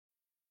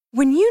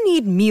When you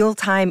need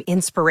mealtime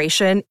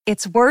inspiration,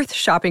 it's worth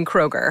shopping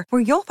Kroger,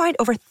 where you'll find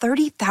over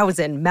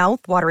 30,000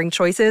 mouth-watering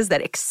choices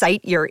that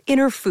excite your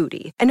inner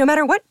foodie. And no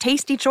matter what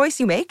tasty choice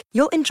you make,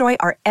 you'll enjoy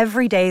our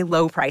everyday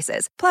low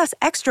prices, plus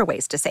extra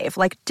ways to save,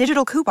 like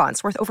digital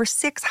coupons worth over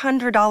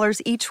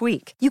 $600 each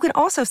week. You can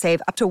also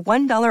save up to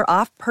 $1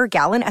 off per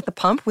gallon at the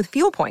pump with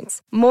fuel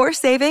points. More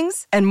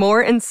savings and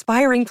more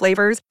inspiring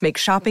flavors make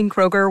shopping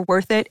Kroger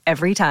worth it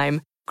every time.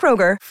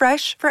 Kroger,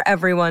 fresh for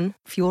everyone.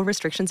 Fuel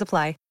restrictions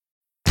apply.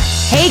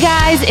 Hey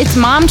guys, it's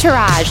Mom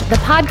Tourage, the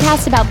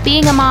podcast about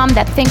being a mom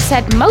that thinks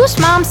that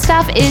most mom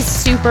stuff is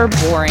super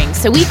boring.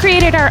 So we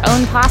created our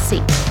own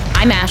posse.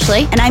 I'm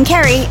Ashley. And I'm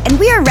Carrie, and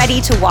we are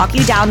ready to walk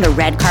you down the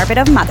red carpet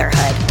of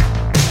motherhood.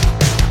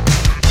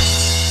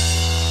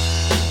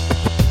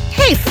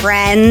 Hey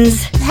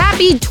friends.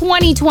 Happy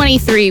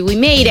 2023, we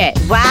made it.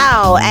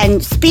 Wow,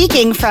 and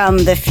speaking from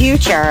the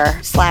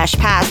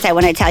future/past, I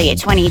want to tell you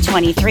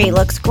 2023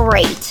 looks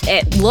great.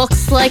 It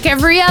looks like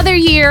every other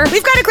year.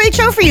 We've got a great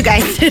show for you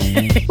guys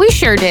today. We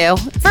sure do.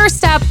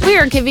 First up, we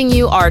are giving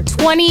you our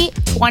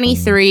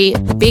 2023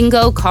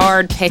 bingo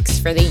card picks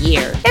for the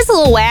year. It's a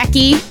little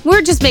wacky.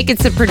 We're just making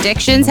some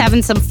predictions,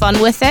 having some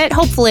fun with it.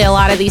 Hopefully a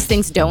lot of these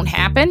things don't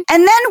happen.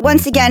 And then,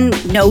 once again,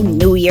 no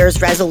New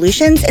Year's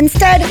resolutions.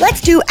 Instead,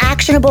 let's do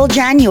actionable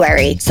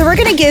January. So we're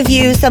going to give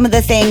you some of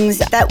the things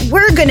that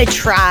we're going to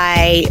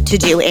try to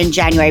do in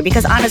January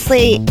because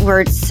honestly,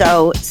 we're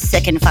so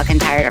sick and fucking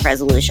tired of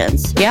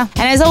resolutions. Yeah.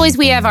 And as always,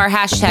 we have our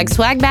hashtag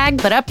swag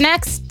bag. But up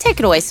next, take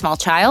it away, small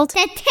child.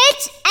 The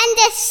tits and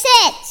the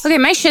shits. Okay,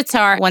 my shits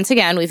are, once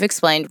again, we've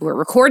explained, we're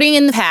recording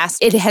in the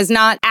past. It has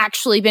not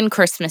actually been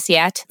Christmas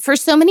yet. For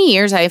so many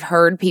years, I've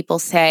heard people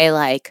say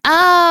like,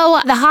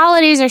 oh, the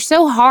holidays are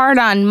so hard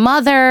on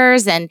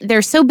mothers and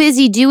they're so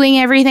busy doing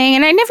everything.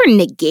 And I never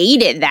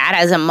negated that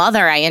as a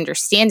mother. I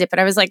understand it, but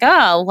I was like,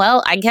 oh,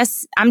 well, I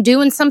guess I'm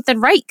doing something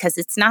right because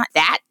it's not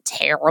that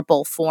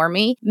terrible for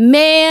me.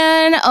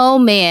 Man, oh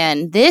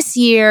man, this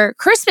year,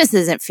 Christmas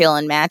isn't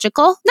feeling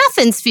magical.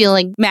 Nothing's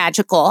feeling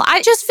magical.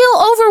 I just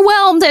feel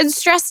overwhelmed and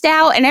stressed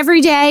out. And every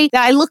day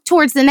that I look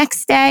towards the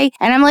next day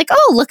and I'm like,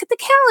 oh, look at the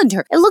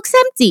calendar. It looks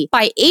empty.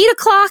 By 8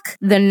 o'clock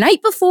the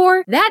night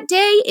before, that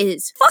day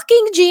is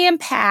fucking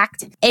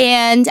jam-packed.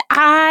 And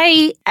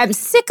I am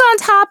sick on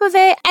top of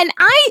it. And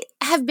I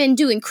have been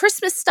doing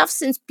Christmas stuff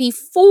since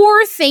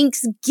before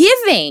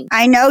Thanksgiving.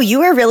 I know, you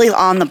were really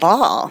on the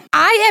ball.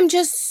 I am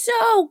just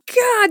so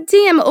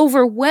goddamn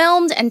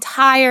overwhelmed and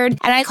tired.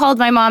 And I called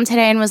my mom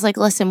today and was like,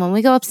 listen, when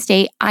we go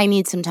upstate, I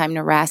need some time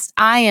to rest.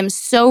 I am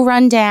so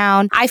run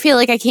down. I feel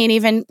like I can't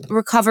even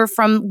recover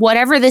from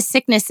whatever the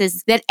sickness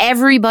is that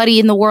everybody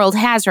in the world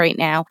has right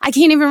now. I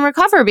can't even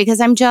recover because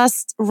I'm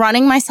just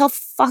running myself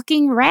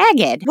fucking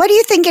ragged. What do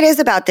you think it is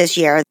about this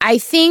year? I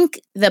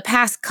think the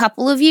past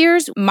couple of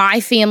years,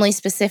 my family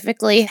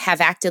specifically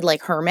have acted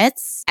like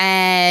hermits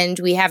and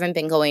we haven't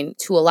been going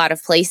to a lot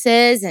of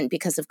places and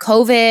because of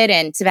COVID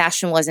and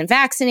Sebastian wasn't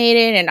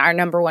vaccinated and our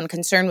number one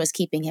concern was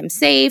keeping him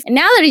safe. And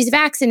now that he's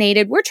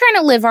vaccinated, we're trying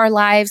to live our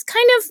lives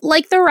kind of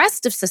like the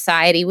rest of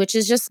society, which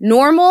is just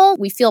normal.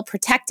 We feel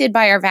protected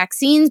by our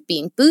vaccines,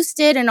 being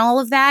boosted and all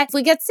of that. If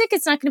we get sick,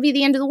 it's not going to be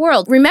the end of the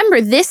world.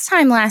 Remember, this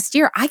time last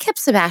year, I kept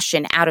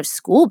Sebastian out of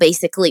school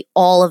basically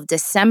all of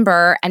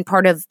December and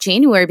part of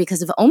January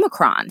because of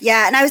Omicron.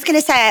 Yeah, and I was going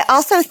to say, I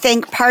also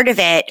think part of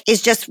it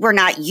is just we're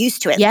not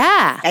used to it.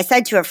 Yeah. I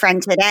said to a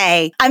friend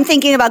today, I'm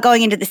thinking about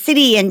going into the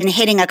city and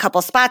hitting a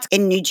couple spots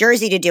in New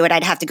Jersey to do it.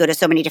 I'd have to go to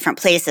so many different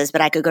places, but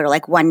I could go to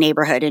like one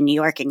neighborhood in New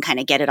York and kind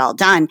of get it all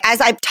done.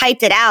 As I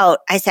typed it out,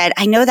 I said,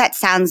 I know that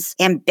sounds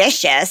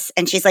ambitious.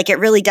 And she's like, it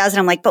really does. And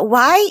I'm like, but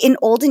why in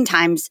olden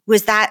times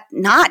was that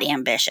not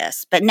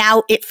ambitious? But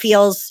now it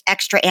feels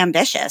extra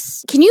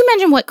ambitious. Can you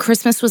imagine what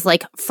Christmas was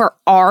like for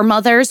our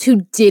mothers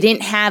who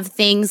didn't have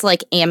things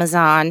like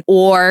Amazon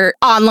or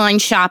online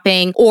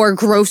shopping or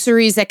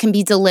groceries that can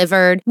be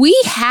delivered? We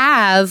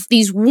have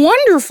these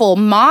wonderful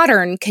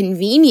modern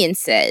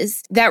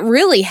conveniences that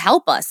really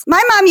help us.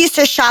 My mom used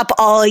to shop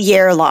all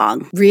year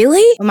long.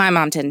 Really? Well, my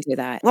mom didn't do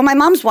that. Well, my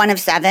mom's one of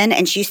 7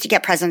 and she used to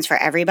get presents for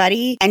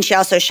everybody. And she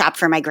also shopped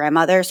for my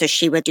grandmother. So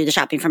she would do the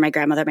shopping for my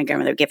grandmother. My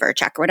grandmother would give her a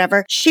check or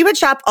whatever. She would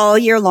shop all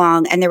year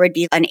long and there would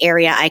be an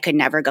area I could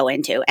never go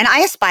into. And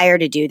I aspire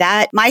to do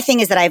that. My thing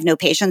is that I have no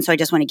patience. So I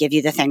just want to give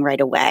you the thing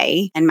right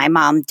away. And my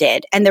mom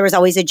did. And there was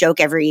always a joke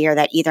every year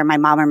that either my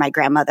mom or my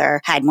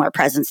grandmother had more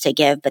presents to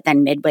give, but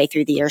then midway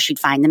through the year, she'd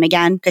find them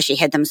again because she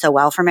hid them so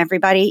well from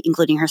everybody,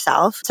 including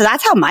herself. So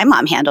that's how my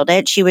mom handled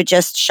it. She would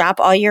just shop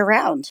all year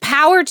round.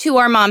 Power to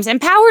our moms and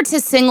power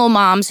to single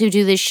moms who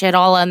do this shit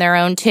all on their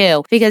own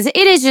too, because it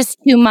is just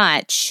too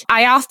much.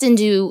 I often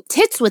do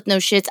tits with no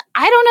shits.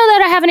 I don't know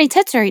that I have any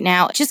tits right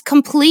now. Just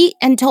complete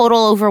and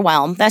total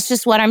overwhelm. That's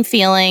just what I'm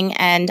feeling.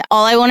 And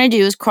all I want to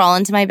do is crawl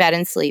into my bed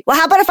and sleep. Well,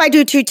 how about if I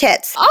do 2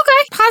 tits?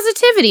 Okay.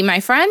 positivity, my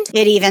friend.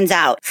 It evens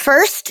out.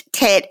 First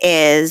tit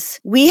is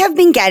we have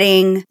been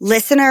getting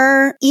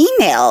listener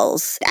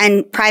emails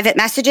and private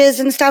messages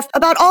and stuff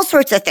about all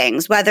sorts of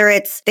things, whether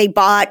it's they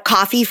bought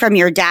coffee from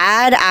your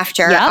dad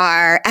after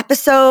our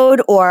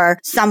episode, or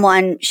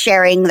someone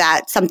sharing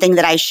that something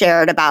that I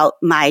shared about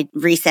my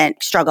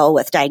recent struggle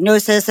with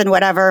diagnosis and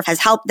whatever has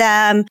helped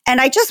them. And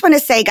I just want to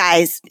say,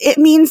 guys, it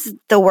means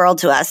the world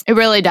to us. It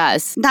really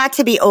does. Not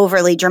to be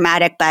overly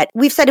dramatic, but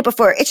we've said it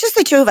before. It's just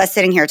the two of us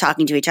sitting here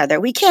talking to each other.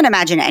 We can't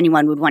imagine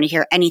anyone would want to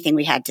hear anything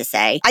we had to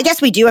say. I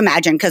guess we do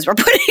imagine because we're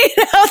putting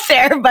it out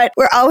there, but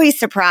we're always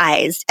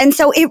surprised. And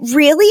so it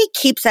really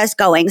keeps us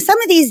going. Some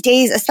of these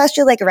days,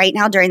 especially like right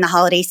now during the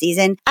holiday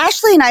season,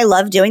 Ashley and I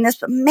love doing this,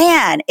 but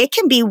man, it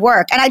can be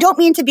work. And I don't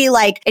mean to be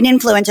like an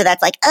influencer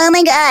that's like, oh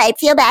my God, I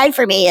feel bad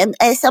for me and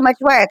it's so much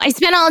work. I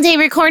spent all day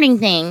recording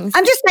things.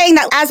 I'm just saying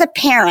that as a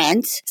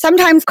parent,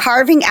 sometimes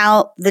carving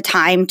out the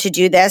time to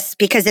do this,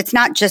 because it's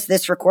not just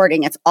this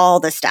recording, it's all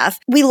the stuff.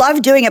 We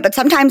love doing it, but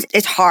sometimes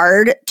it's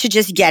hard to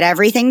just get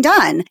everything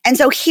done. And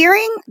so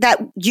hearing that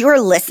you're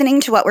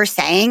listening to what we're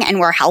saying and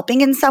we're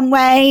helping in some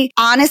way,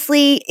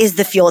 honestly, is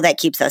the fuel that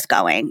keeps us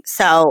going.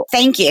 So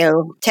thank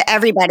you to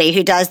everybody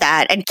who does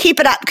that, and keep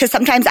it up, because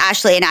sometimes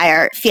Ashley and I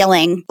are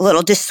feeling a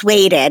little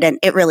dissuaded and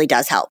it really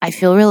does help. I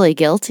feel really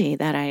guilty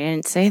that I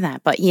didn't say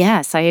that, but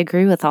yes, I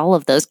agree with all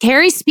of those.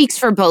 Carrie speaks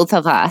for both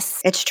of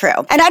us. It's true.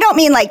 And I don't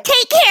mean like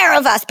take care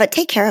of us, but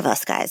take care of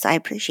us, guys. I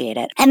appreciate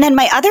it. And then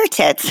my other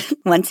tits,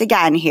 once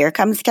again, here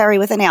comes Carrie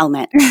with an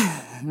ailment.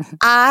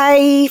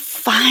 I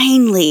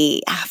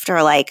finally,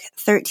 after like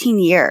 13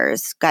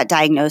 years, got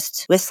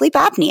diagnosed with sleep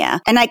apnea.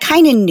 And I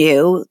kind of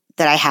knew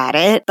that I had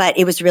it, but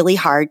it was really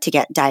hard to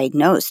get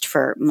diagnosed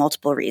for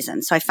multiple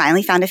reasons. So I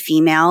finally found a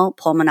female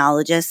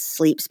pulmonologist,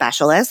 sleep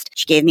specialist.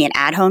 She gave me an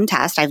at-home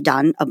test. I've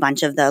done a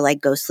bunch of the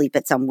like go sleep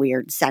at some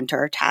weird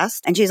center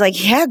test. And she's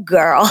like, yeah,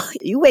 girl,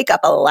 you wake up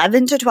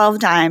 11 to 12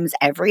 times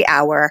every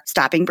hour,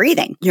 stopping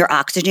breathing. Your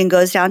oxygen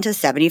goes down to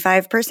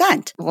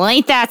 75%. Well,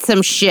 ain't that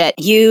some shit?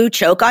 You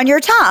choke on your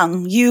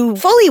tongue. You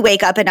fully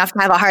wake up enough to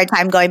have a hard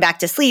time going back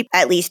to sleep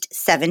at least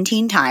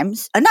 17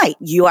 times a night.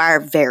 You are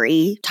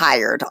very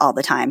tired all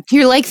the time.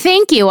 You're like,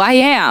 thank you, I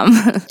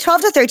am.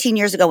 12 to 13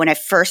 years ago when it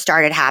first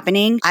started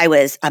happening, I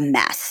was a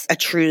mess, a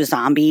true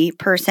zombie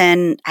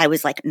person. I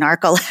was like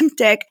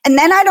narcoleptic. And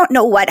then I don't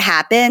know what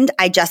happened.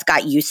 I just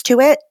got used to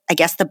it. I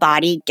guess the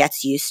body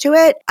gets used to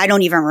it. I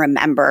don't even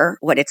remember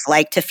what it's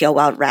like to feel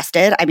well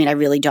rested. I mean, I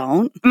really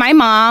don't. My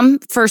mom,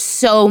 for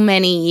so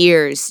many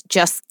years,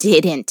 just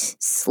didn't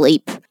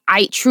sleep.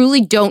 I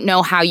truly don't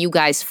know how you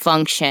guys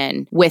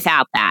function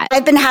without that.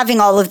 I've been having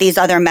all of these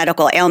other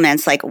medical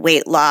ailments like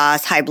weight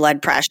loss, high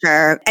blood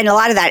pressure, and a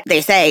lot of that,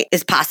 they say,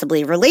 is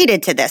possibly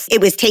related to this.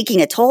 It was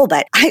taking a toll,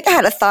 but I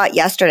had a thought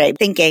yesterday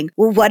thinking,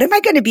 well, what am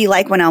I going to be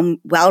like when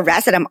I'm well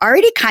rested? I'm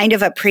already kind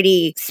of a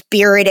pretty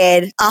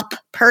spirited up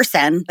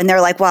person. And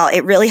they're like, well,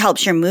 it really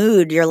helps your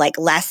mood. You're like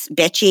less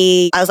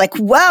bitchy. I was like,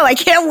 whoa, I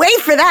can't wait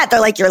for that.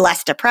 They're like, you're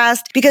less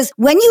depressed. Because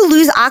when you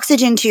lose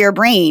oxygen to your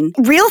brain,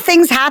 real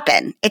things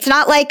happen. It's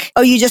not like,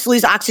 oh, you just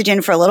lose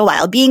oxygen for a little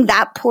while. Being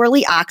that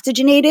poorly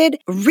oxygenated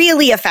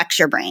really affects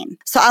your brain.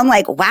 So I'm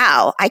like,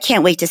 wow, I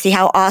can't wait to see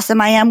how awesome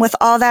I am with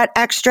all that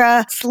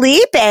extra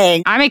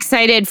sleeping. I'm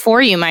excited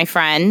for you, my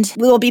friend.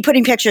 We will be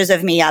putting pictures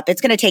of me up. It's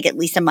going to take at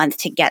least a month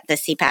to get the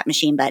CPAP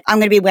machine, but I'm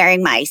going to be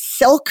wearing my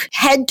silk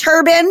head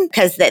turban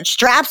because the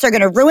straps are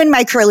going to ruin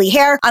my curly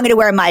hair. I'm going to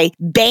wear my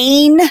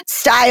Bane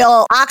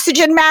style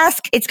oxygen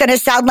mask. It's going to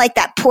sound like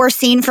that poor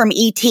scene from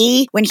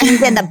E.T. when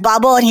he's in the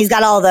bubble and he's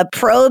got all the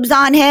probes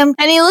on him.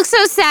 And he looks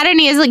so sad and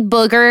he has like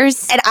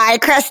boogers. And eye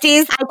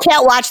crusties. I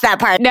can't watch that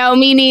part. No,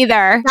 me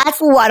neither. That's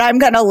what I'm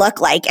going to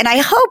look like. And I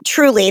hope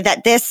truly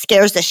that this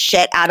scares the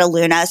shit out of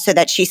Luna so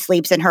that she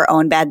sleeps in her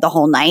own bed the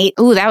whole night.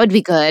 Ooh, that would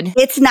be good.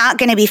 It's not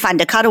going to be fun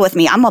to cuddle with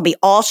me. I'm going to be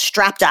all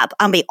strapped up.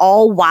 I'm going to be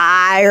all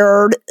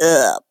wired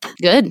up.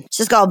 Good. It's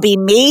just going to be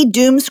me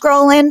doom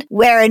scrolling,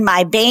 wearing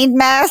my Bane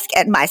mask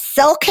and my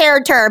silk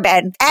hair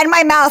turban and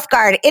my mouth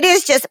guard. It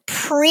is just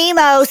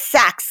primo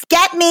sex.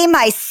 Get me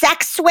my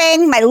sex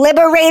swing, my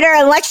liberator,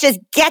 and let's just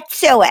get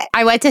to it.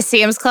 I went to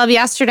Sam's Club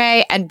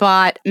yesterday and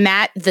bought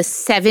Matt the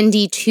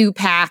 72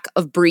 pack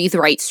of Breathe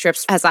Right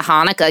strips as a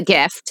Hanukkah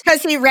gift.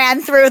 Because he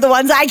ran through the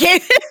ones I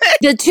gave him.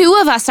 The two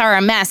of us are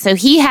a mess. So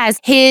he has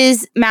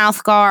his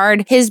mouth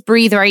guard, his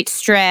Breathe Right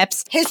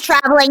strips, his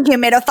traveling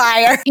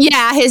humidifier.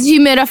 Yeah, his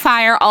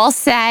humidifier all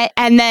set.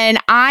 And then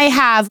I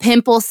have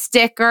pimple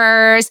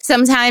stickers.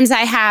 Sometimes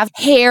I have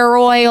hair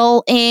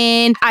oil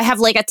in. I have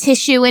like a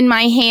tissue in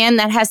my hand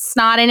that has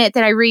snot in it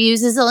that I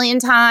reuse a zillion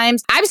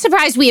times. I'm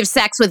surprised we have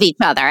sex with each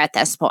other at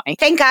this point.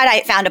 Thank God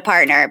I found a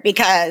partner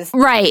because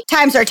right.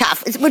 Times are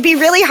tough. It would be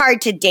really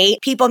hard to date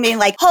people being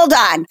like, hold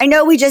on, I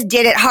know we just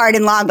did it hard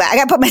and long, but I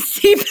got to put my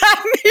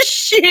CPAP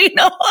machine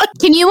on.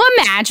 Can you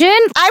imagine?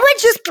 I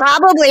would just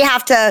probably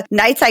have to,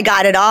 nights I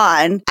got it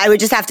on, I would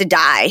just have to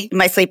die in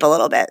my sleep a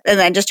little bit and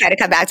then just try to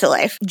come back to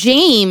life.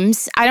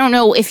 James, I don't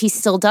know if he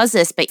still does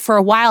this, but for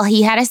a while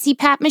he had a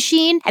CPAP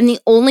machine, and the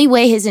only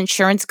way his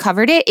insurance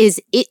covered it is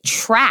it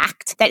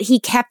tracked that he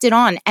kept it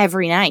on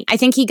every night. I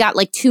think he got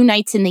like 2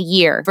 nights in the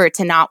year for it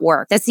to not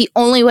work. That's the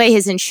only way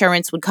his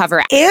insurance would cover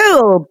it.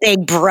 Ew,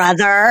 big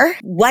brother.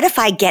 What if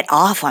I get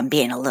off on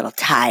being a little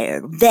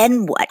tired?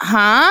 Then what?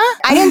 Huh?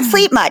 I didn't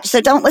sleep much,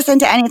 so don't listen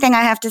to anything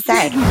I have to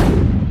say.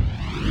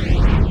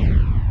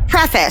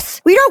 Preface.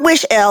 We don't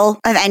wish ill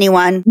of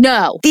anyone.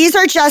 No. These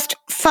are just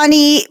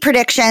funny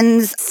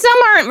predictions. Some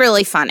aren't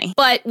really funny,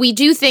 but we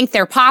do think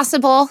they're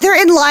possible. They're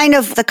in line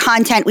of the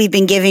content we've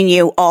been giving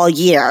you all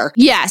year.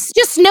 Yes.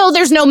 Just know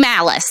there's no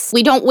malice.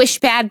 We don't wish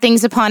bad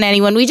things upon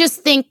anyone. We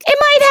just think it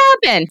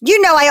might happen.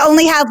 You know, I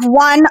only have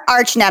one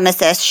arch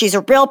nemesis. She's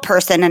a real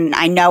person, and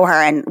I know her,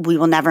 and we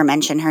will never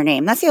mention her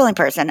name. That's the only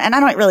person. And I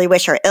don't really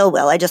wish her ill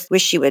will. I just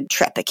wish she would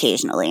trip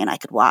occasionally and I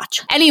could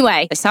watch.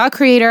 Anyway, I saw a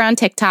creator on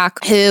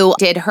TikTok who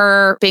did her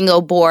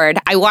bingo board.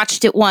 I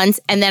watched it once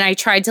and then I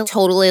tried to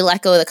totally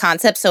let go of the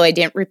concept so I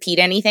didn't repeat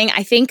anything.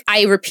 I think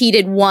I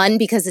repeated one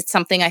because it's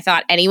something I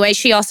thought anyway.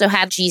 She also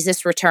had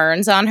Jesus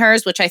Returns on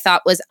hers, which I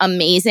thought was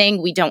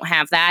amazing. We don't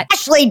have that.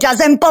 Ashley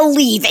doesn't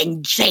believe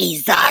in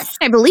Jesus.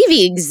 I believe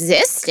he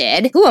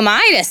existed. Who am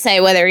I to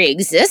say whether he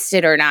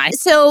existed or not?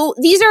 So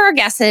these are our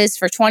guesses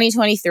for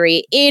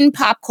 2023 in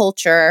pop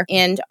culture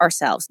and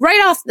ourselves.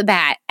 Right off the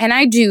bat, and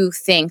I do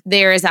think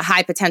there is a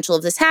high potential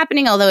of this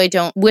happening, although I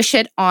don't wish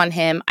it on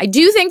him. I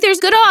do think there's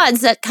good odds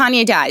that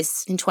Kanye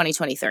dies in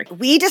 2023.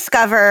 We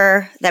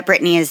discover that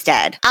Britney is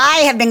dead.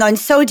 I have been going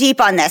so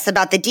deep on this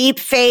about the deep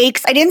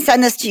fakes. I didn't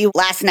send this to you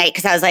last night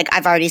because I was like,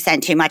 I've already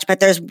sent too much. But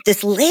there's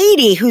this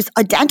lady who's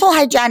a dental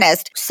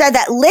hygienist said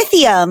that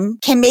lithium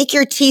can make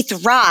your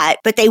teeth rot,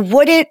 but they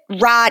wouldn't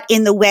rot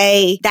in the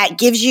way that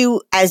gives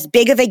you as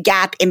big of a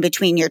gap in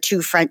between your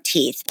 2 front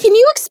teeth. Can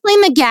you explain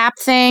the gap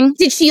thing?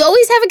 Did she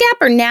always have a gap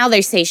or now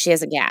they say she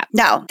has a gap?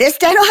 No, this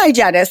dental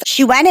hygienist,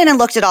 she went in and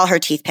looked at all her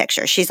teeth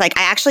pictures. She's like,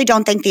 I actually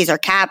don't think these are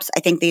caps.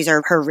 I think these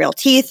are her real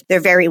teeth. They're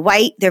very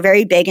white. They're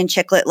very big and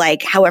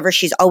chiclet-like. However,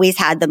 she's always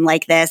had them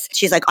like this.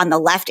 She's like, on the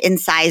left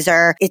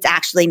incisor, it's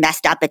actually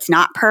messed up. It's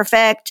not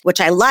perfect, which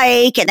I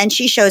like. And then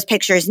she shows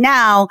pictures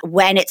now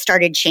when it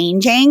started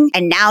changing.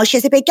 And now she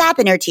has a big gap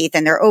in her teeth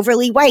and they're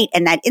overly white.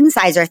 And that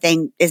incisor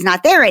thing is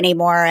not there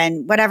anymore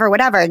and whatever.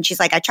 And she's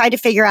like, I tried to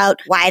figure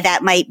out why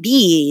that might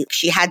be.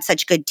 She had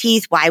such good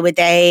teeth. Why would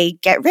they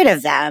get rid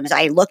of them? So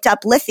I looked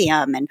up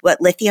lithium and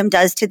what lithium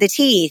does to the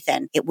teeth,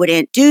 and it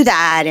wouldn't do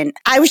that. And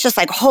I was just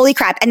like, holy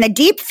crap. And the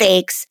deep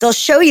fakes, they'll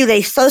show you,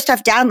 they slow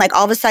stuff down. Like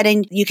all of a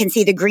sudden you can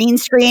see the green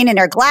screen in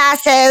her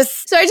glasses.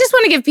 So I just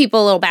want to give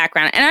people a little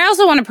background. And I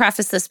also want to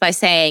preface this by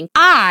saying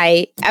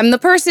I am the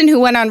person who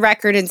went on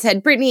record and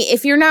said, Britney,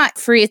 if you're not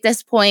free at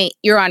this point,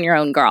 you're on your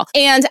own, girl.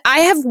 And I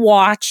have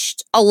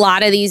watched a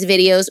lot of these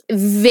videos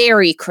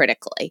very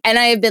critically. And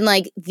I have been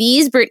like,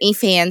 these Britney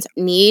fans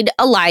need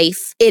a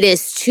life. It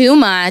is too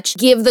much.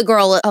 Give the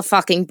girl a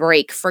fucking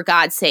break, for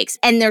God's sakes.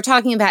 And they're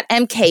talking about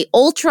MK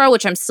Ultra,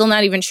 which I'm still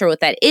not even sure what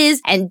that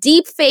is, and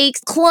deep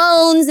fakes,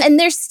 clones. And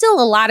there's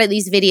still a lot of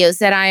these videos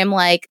that I am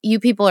like, you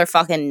people are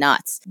fucking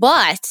nuts.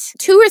 But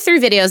 2 or 3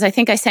 videos I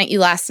think I sent you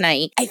last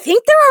night, I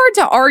think they're hard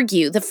to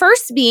argue. The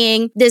first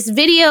being this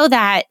video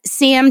that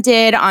Sam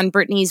did on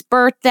Britney's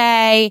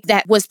birthday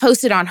that was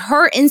posted on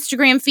her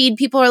Instagram feed.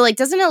 People are like,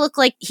 doesn't it look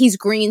like he's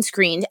green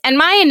screened? And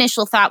my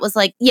initial thought was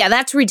like, yeah,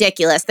 that's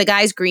ridiculous. The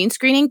guy's green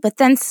screening. But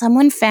then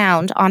someone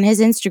found on his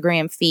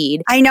Instagram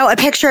feed, I know, a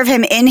picture of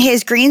him in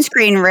his green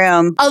screen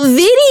room. a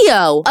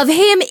video of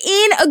him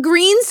in a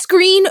green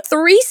screen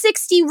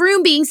 360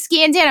 room being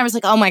scanned in. I was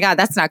like, oh my God,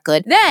 that's not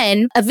good.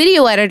 Then a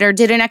video editor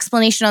did an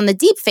explanation on the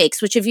deep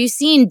fakes, which if you've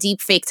seen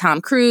deep fake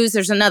Tom Cruise,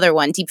 there's another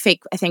one, deep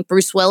fake, I think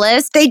Bruce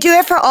Willis. They do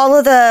it for all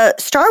of the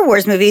Star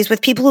Wars movies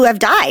with people who have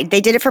died.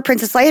 They did it for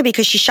Princess Leia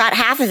because she shot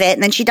half of it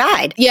and then she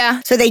died.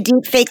 Yeah. So they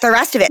deep fake the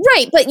rest of it.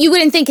 Right, but you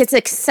wouldn't think it's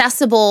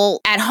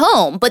accessible at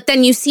home. But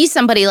then you see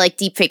somebody like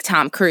deepfake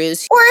Tom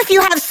Cruise. Or if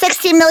you have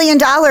 $60 million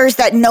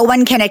that no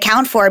one can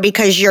account for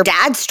because your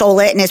dad stole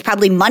it and is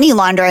probably money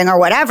laundering or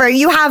whatever,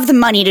 you have the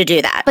money to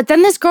do that. But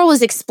then this girl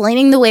was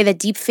explaining the way that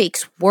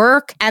deepfakes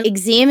work and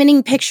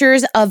examining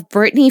pictures of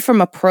Britney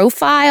from a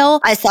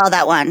profile. I saw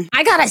that one.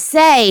 I gotta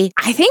say,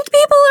 I think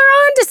people are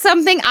onto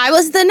something. I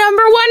was the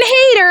number one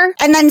hater.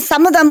 And then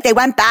some of them, they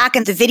went back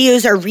and the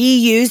videos are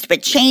reused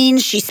but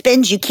changed. She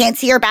spins, you can't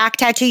see her back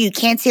tattoo, you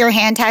can't see her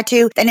hand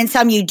tattoo. Then in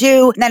some you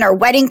do. And then her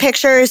wedding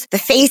pictures, the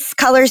face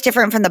color is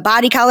different from the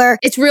body color.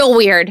 It's real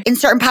weird. In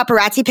certain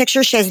paparazzi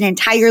pictures, she has an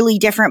entirely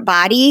different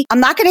body. I'm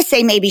not going to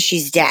say maybe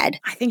she's dead.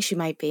 I think she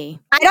might be.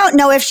 I don't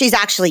know if she's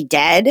actually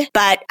dead,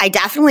 but I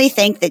definitely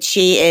think that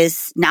she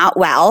is not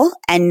well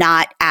and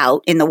not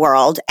out in the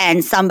world.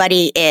 And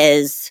somebody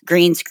is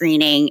green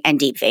screening and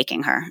deep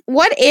faking her.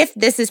 What if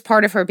this is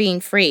part of her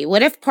being free?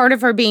 What if part of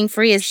her being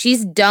free is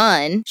she's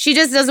done? She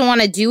just doesn't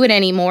want to do it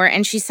anymore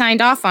and she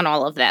signed off on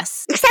all of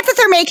this. Except that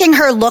they're making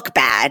her look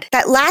bad.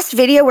 That last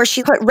video where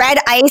she put red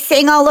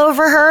icing all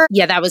over her.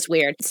 Yeah, that was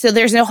weird. So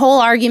there's a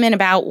whole argument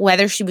about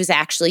whether she was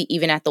actually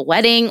even at the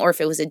wedding or if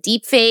it was a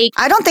deep fake.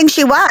 I don't think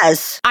she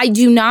was. I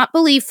do not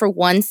believe for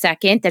 1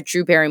 second that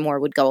Drew Barrymore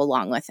would go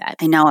along with it.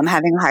 I know, I'm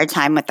having a hard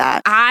time with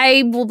that.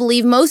 I will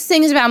believe most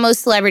things about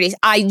most celebrities.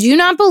 I do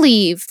not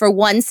believe for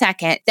 1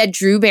 second that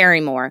Drew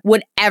Barrymore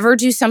would ever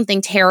do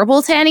something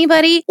terrible to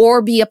anybody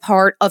or be a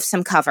part of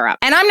some cover-up.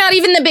 And I'm not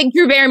even the big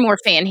Drew Barrymore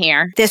fan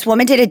here. This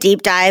woman did a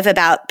deep dive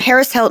about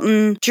Paris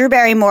Hilton, Drew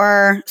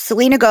Barrymore,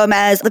 Selena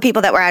Gomez, the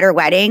people that were at her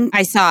wedding.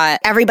 I saw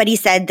it. Everybody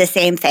said the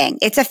same thing.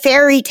 It's a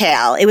fairy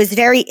tale. It was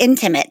very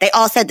intimate. They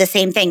all said the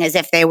same thing as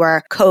if they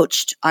were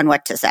coached on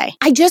what to say.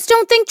 I just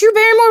don't think Drew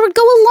Barrymore would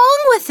go along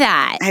with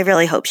that. I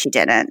really hope she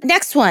didn't.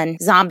 Next one,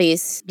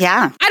 zombies.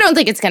 Yeah. I don't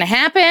think it's going to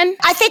happen.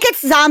 I think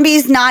it's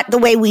zombies not the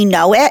way we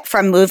know it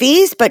from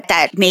movies, but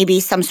that maybe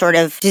some sort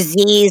of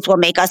disease will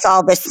make us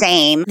all the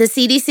same. The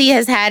CDC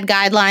has had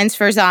guidelines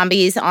for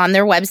zombies on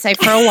their website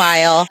for a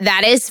while.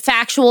 That is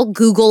factual.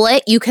 Google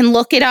it. You can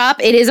look it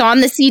up. It is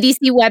on the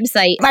CDC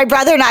website. My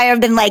brother and I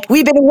have been like,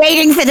 we've been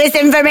waiting for this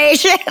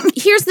information.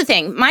 Here's the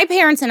thing. My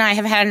parents and I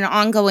have had an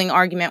ongoing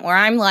argument where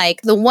I'm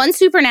like, the one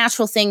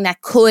supernatural thing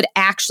that could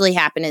actually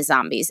happen is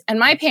zombies. And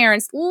my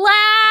parents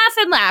laugh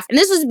and laugh. And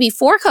this was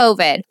before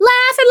COVID.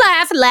 Laugh and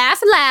laugh and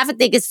laugh and laugh and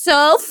think it's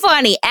so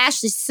funny.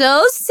 Ashley's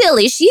so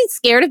silly. She's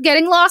scared of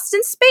getting lost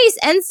in space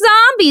and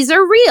zombies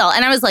are real.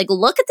 And I was like,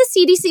 look at the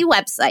CDC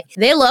website.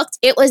 They looked,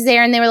 it was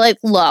there and they were like,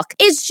 look,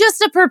 it's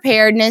just a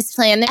preparedness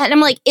plan. And I'm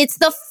like, it's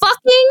the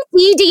fucking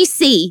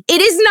CDC.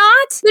 It is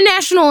not the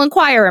National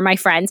Enquirer, my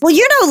friends. Well,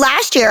 you know,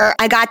 last year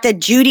I got the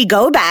Judy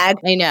Go bag.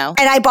 I know.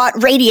 And I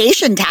bought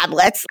radiation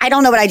tablets. I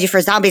don't know what I do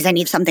for zombies. I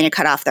need something to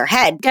cut off their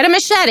head. Get a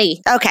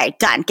machete. Okay,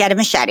 done. Get a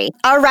machete.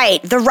 All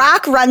right. The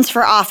Rock runs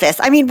for office.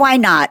 I mean, why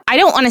not? I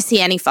don't want to see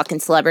any fucking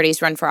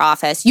celebrities run for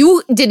office.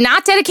 You did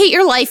not dedicate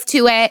your life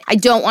to it. I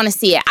don't want to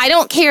see it. I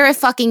don't care if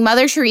fucking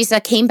Mother Teresa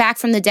came back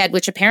from the dead,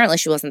 which apparently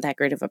she wasn't that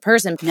great of a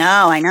person.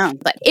 No, I know.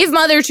 But if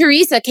Mother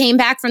Teresa came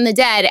back from the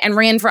dead and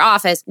ran for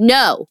office,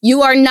 no,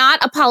 you are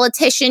not a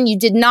politician. You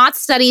did not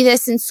study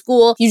this in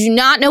school. You do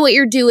not know what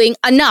you're doing.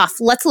 Enough.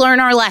 Let's learn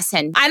our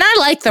lesson. And I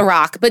like The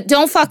Rock, but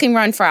don't fucking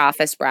run for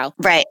office, bro.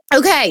 Right.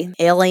 Okay.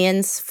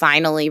 Aliens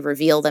finally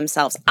reveal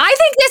themselves. I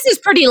think this is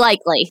pretty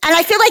likely. And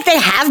I feel like they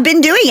have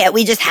been doing it.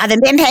 We just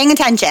haven't been paying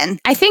attention.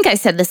 I think I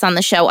said this on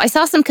the show. I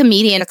saw some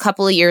comedian a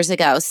couple of years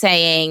ago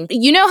saying,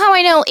 you know how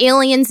I know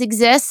aliens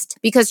exist?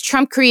 Because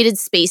Trump created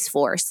Space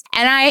Force.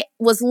 And I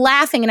was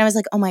laughing and I was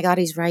like, oh my God,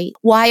 he's right.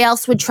 Why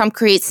else would Trump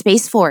create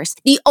Space Force?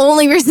 The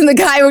only reason the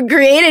guy would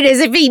create it is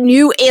if he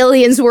knew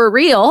aliens were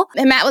real.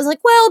 And Matt was like,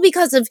 well,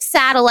 because of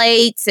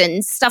satellites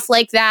and stuff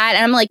like that.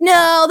 And I'm like,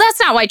 no, that's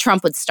not why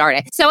Trump would start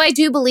it. So I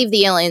do believe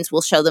the aliens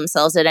will show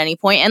themselves at any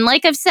point. And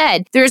like I've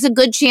said, there's a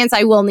good chance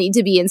I will need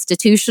to be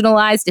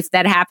institutionalized if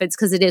that happens,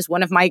 because it is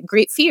one of my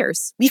great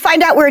fears. We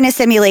find out we're in a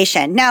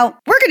simulation. Now,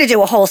 we're going to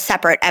do a whole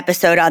separate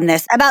episode on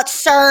this about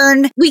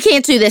CERN. We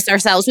can't do this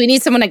ourselves. We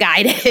need someone to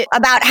guide it.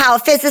 About how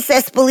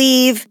physicists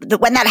believe that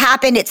when that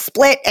happened, it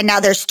split and now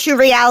there's two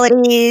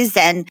realities.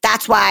 And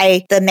that's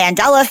why the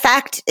Mandela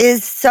effect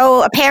is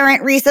so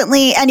apparent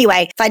recently.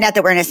 Anyway, find out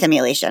that we're in a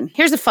simulation.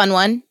 Here's a fun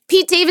one.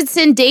 Pete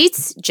Davidson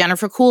dates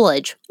Jennifer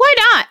Coolidge. Why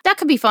not? That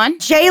could be fun.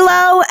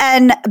 J-Lo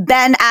and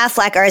Ben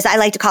Affleck, or as I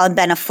like to call him,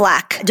 Ben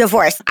Affleck,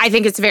 divorced. I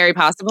think it's very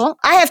possible.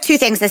 I have two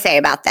things to say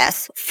about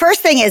this.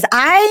 First thing is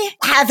I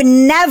have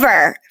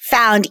never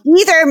found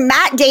either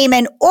Matt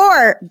Damon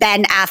or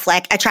Ben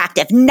Affleck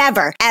attractive.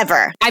 Never,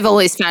 ever. I've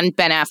always found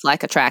Ben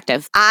Affleck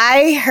attractive.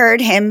 I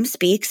heard him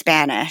speak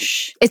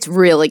Spanish. It's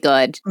really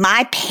good.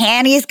 My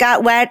panties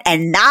got wet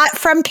and not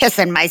from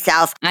pissing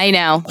myself. I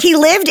know. He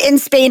lived in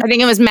Spain. I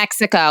think it was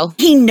Mexico.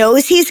 He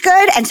knows he's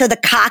good. And so the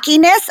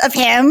cockiness of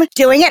him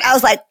doing it, I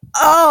was like,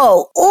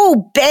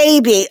 oh,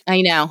 baby.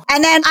 I know.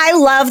 And then I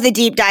love the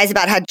deep dives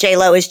about how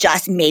J-Lo is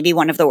just maybe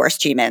one of the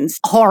worst humans.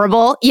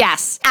 Horrible.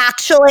 Yes.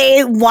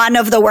 Actually, one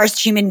of the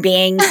worst human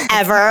beings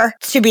ever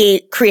to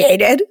be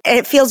created.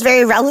 It feels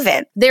very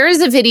relevant. There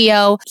is a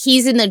video.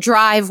 He's in the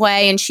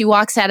driveway and she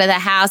walks out of the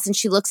house and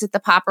she looks at the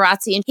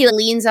paparazzi and he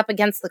leans up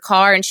against the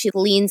car and she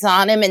leans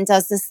on him and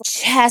does this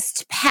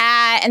chest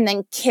pat and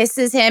then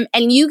kisses him.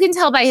 And you can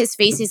tell by his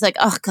face, he's like,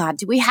 oh God,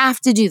 do we have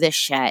to do this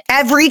shit?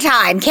 Every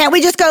time. Can't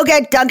we just go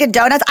get Dunkin'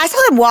 Donuts? I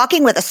saw him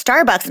walking with a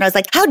Starbucks and I was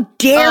like, how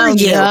dare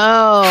you?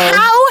 No.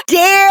 How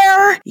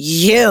dare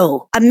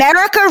you?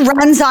 America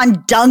runs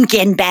on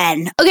Dunkin',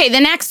 Ben. Okay, the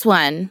next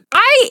one.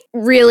 I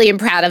really am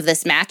proud of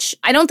this match.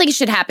 I don't think it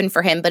should happen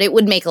for him, but it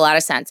would make a lot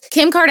of sense.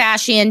 Kim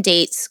Kardashian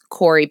dates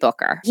Cory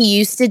Booker. He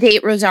used to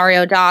date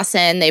Rosario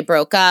Dawson. They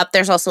broke up.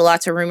 There's also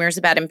lots of rumors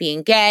about him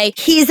being gay.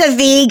 He's a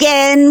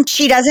vegan.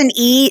 She doesn't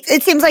eat.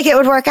 It seems like it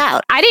would work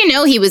out. I didn't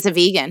know he was a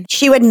vegan.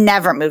 She would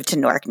never move to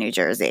Newark, New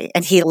Jersey.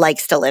 And he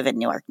likes to live in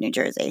Newark, New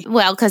Jersey.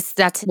 Well, because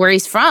that's where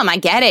he's from. I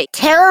get it.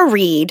 Tara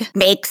Reid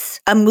makes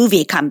a movie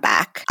movie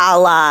comeback, a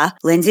la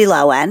Lindsay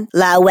Lohan.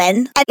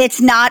 And it's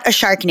not a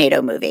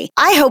Sharknado movie.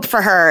 I hope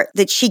for her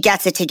that she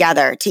gets it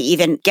together to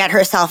even get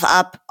herself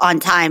up on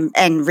time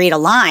and read a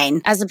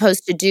line. As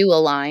opposed to do a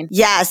line.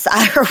 Yes,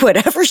 or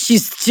whatever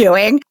she's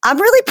doing. I'm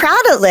really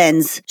proud of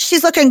Linz.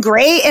 She's looking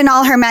great in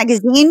all her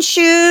magazine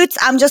shoots.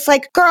 I'm just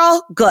like,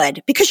 girl,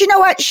 good. Because you know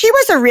what? She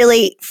was a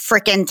really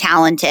freaking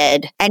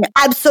talented and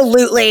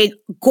absolutely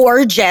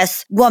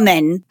gorgeous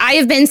woman. I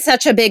have been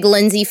such a big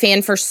Lindsay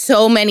fan for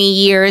so many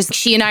years.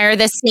 She and I are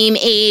the same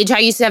age. I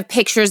used to have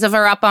pictures of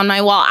her up on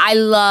my wall. I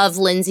love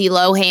Lindsay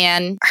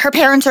Lohan. Her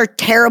parents are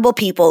terrible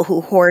people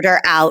who hoard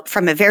her out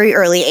from a very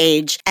early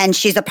age. And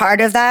she's a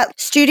part of that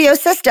studio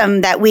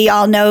system that we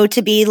all know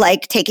to be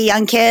like, take a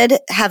young kid,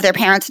 have their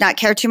parents not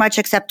care too much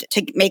except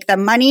to make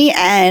them money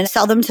and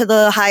sell them to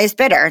the highest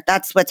bidder.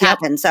 That's what's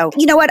happened. So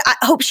you know what? I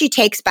hope she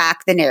takes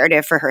back the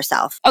narrative for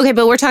herself. Okay,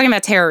 but we're talking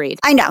about Tara Reid.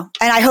 I know.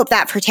 And I hope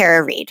that for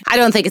Tara Reid. I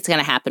don't think it's going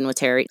to happen with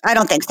Tara Reid. I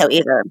don't think so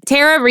either.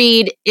 Tara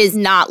Reid is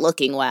not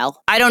looking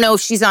well. I don't know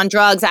if she's on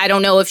drugs. I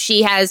don't know if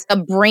she has a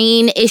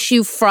brain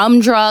issue from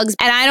drugs.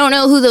 And I don't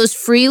know who those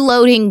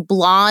freeloading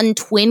blonde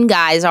twin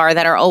guys are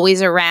that are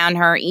always around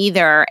her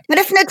either. But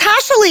if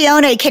Natasha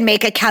Lyonne can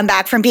make a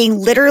comeback from being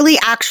literally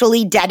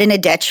actually dead in a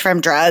ditch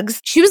from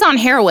drugs. She was on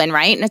heroin,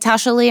 right,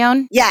 Natasha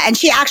Lyonne? Yeah, and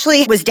she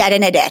actually was dead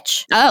in a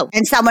ditch. Oh.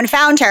 And someone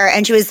found her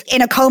and she was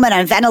in a coma on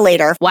a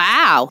ventilator.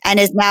 Wow. And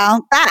is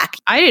now back.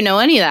 I didn't know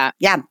any of that.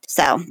 Yeah,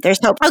 so there's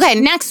hope. Okay,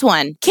 next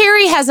one.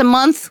 Carrie has a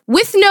month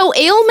with no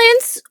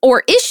ailments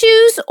or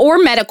issues or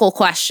medical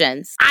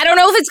questions. I don't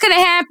know if it's going to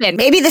happen.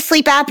 Maybe the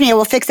sleep apnea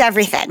will fix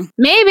everything.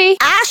 Maybe.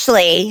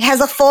 Ashley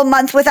has a full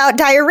month without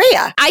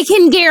diarrhea. I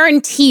can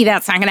guarantee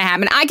that's not going to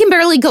happen. I can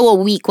barely go a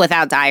week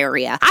without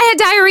diarrhea. I had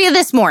diarrhea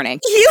this morning.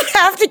 You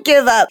have to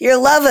give up your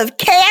love of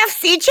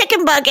KFC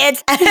chicken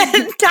buckets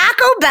and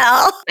Taco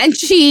Bell. And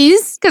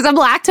cheese, because I'm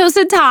lactose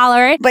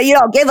intolerant. But you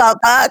don't give up,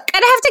 Buck.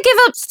 And I have to give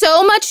up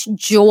so much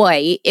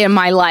joy in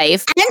my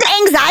life.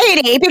 And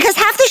anxiety, because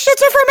half the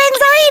shits are from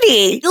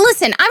anxiety.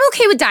 Listen, I'm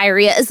okay with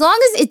diarrhea as long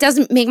as it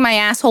doesn't make my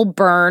asshole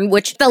burn,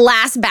 which the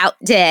last bout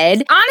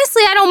did.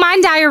 Honestly, I don't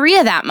mind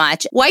diarrhea that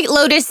much. White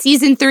Lotus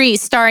Season 3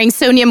 starring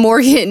Sonia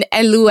Morgan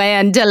and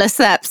Luann de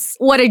Lesseps.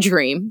 What a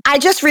dream. I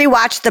just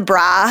rewatched the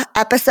bra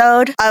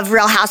episode of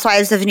Real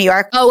Housewives of New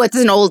York. Oh, it's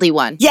an oldie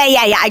one. Yeah.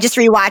 I just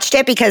rewatched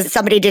it because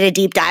somebody did a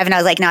deep dive and I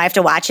was like, now I have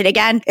to watch it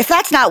again. If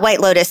that's not White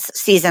Lotus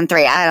Season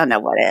 3, I don't know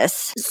what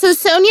is. So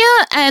Sonia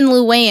and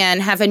Luann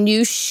have a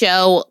new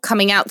show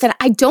coming out that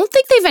I don't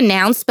think they've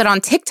announced, but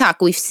on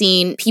TikTok we've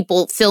seen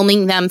people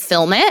filming them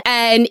film it.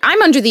 And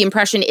I'm under the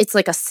impression it's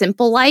like a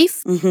Simple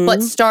Life,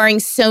 but starring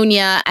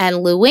Sonia and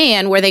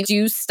Luann, where they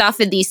do stuff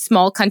in these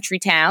small country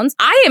towns.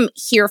 I am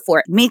here for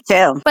it. Me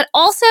too. But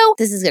also,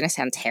 this is going to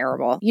sound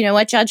terrible. You know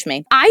what? Judge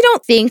me. I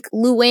don't think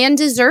Luann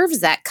deserves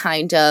that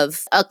kind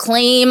of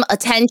acclaim,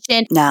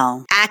 attention.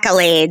 No.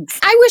 Accolades.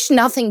 I wish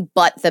nothing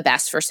but the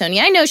best for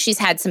Sonia. I know she's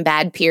had some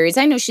bad periods.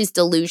 I know she's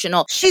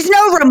delusional. She's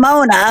no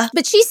Ramona.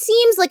 But she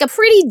seems like a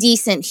pretty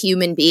decent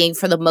human being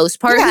for the most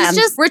part. Yeah. Who's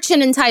just rich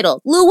and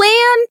entitled.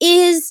 Luann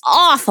is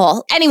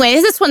awful.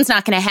 Anyways, this one's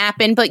not going to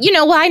happen, but you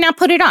know, why not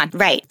put it on?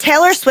 Right.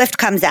 Taylor Swift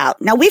comes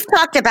out. Now, we've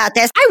talked about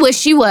this. I wish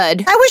she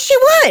would. I wish she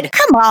would.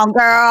 Come on,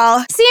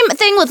 girl. Same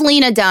thing with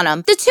Lena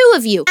Dunham. The two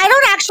of you. I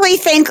don't actually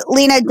think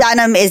Lena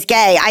Dunham is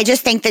gay. I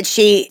just think that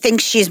she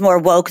thinks she's more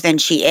woke than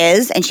she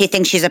is, and she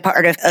thinks she's a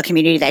part of a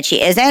community that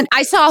she isn't.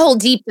 I saw a whole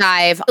deep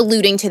dive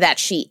alluding to that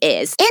she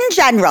is. In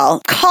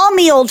general, call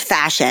me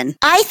old-fashioned.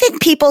 I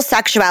think people's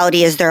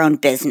sexuality is their own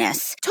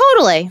business.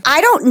 Totally.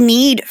 I don't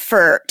need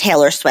for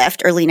Taylor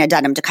Swift or Lena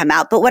Dunham to come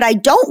out, but what I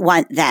don't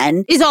want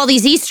then Is all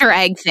these Easter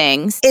egg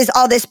things. is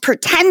all this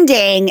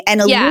pretending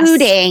and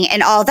alluding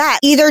and all that.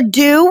 Either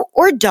do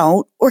or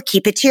don't, or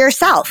keep it to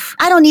yourself.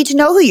 I don't need to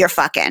know who you're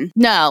fucking.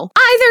 No.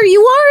 Either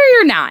you are or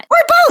you're not. Or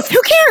both. Who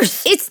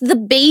cares? It's the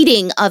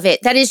baiting of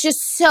it that is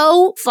just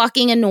so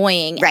fucking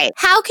annoying. Right.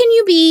 How can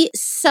you be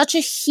such a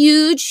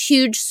huge,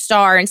 huge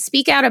star and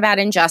speak out about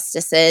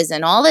injustices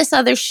and all this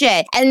other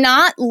shit and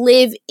not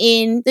live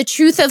in the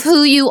truth of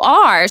who you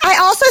are? I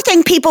also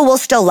think people will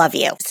still love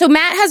you. So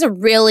Matt has a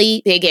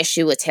really big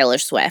issue with Taylor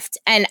Swift,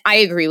 and I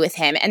agree with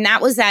him. And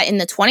that was that in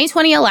the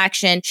 2020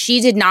 election, she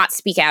did not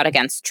speak out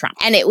against Trump.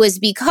 And it was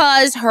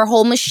because her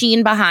whole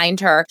machine behind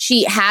her,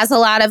 she has a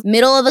lot of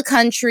middle of the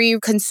country,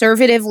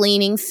 conservative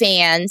leaning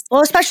fans.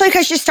 Well, especially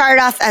because she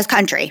started off as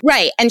country.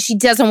 Right. And she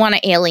doesn't want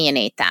to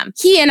alienate them.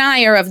 He and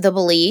I are of the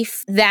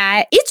belief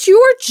that it's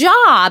your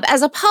job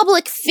as a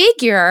public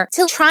figure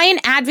to try and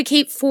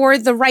advocate for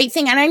the right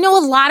thing. And I know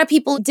a lot of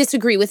people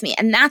disagree with me,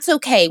 and that's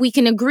okay. We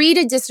can agree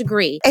to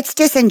disagree. It's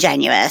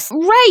disingenuous.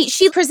 Right.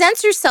 She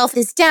presents herself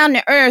as down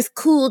to earth,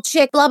 cool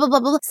chick, blah, blah,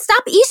 blah, blah.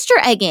 Stop Easter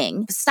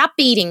egging. Stop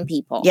baiting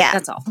people. Yeah.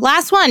 That's all.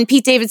 Last one.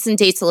 Pete Davidson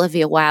dates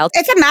Olivia Wilde.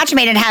 It's a match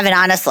made in heaven,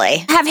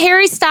 honestly. Have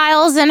Harry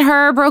Styles and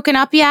her broken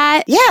up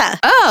yet? Yeah.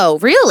 Oh,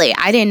 really?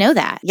 I didn't know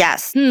that.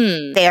 Yes.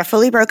 They are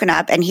fully broken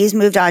up, and he's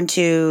moved on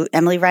to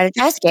Emily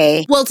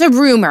Ratajkowski. Well, it's a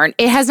rumor.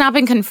 It has not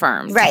been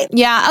confirmed. Right.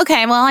 Yeah.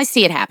 Okay. Well, I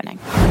see it happening.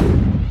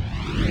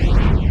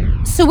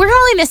 So we're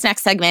calling this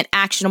next segment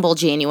Actionable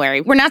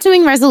January. We're not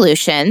doing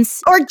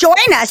resolutions. Or join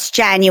us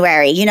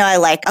January. You know, I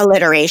like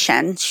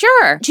alliteration.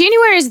 Sure.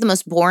 January is the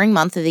most boring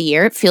month of the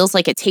year. It feels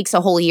like it takes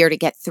a whole year to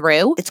get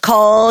through. It's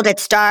cold.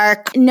 It's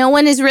dark. No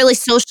one is really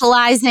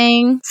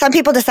socializing. Some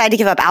people decide to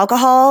give up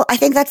alcohol. I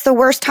think that's the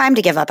worst time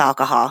to give up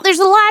alcohol. There's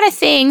a lot of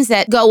things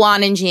that go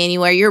on in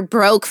January. You're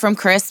broke from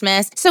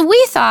Christmas. So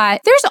we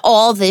thought there's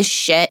all this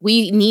shit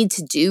we need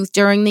to do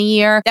during the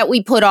year that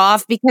we put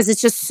off because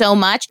it's just so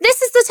much.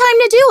 This is the time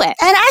to do it.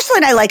 And Ashley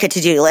and I like a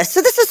to-do list.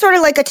 So this is sort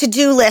of like a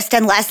to-do list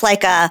and less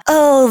like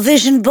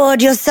vision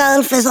board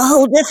yourself as a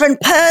whole different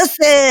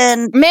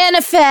person.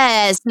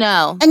 Manifest.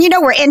 No. And you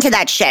know we're into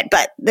that shit,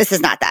 but this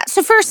is not that.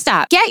 So first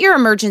up, get your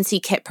emergency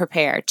kit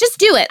prepared. Just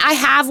do it. I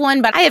have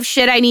one, but I have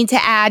shit I need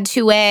to add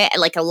to it,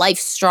 like a life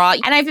straw.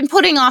 And I've been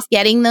putting off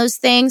getting those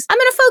things. I'm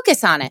going to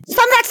focus on it.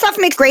 Some of that stuff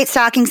makes great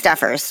stocking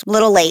stuffers. A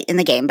little late in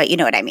the game, but you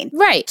know what I mean.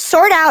 Right.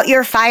 Sort out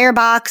your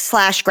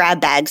firebox/grab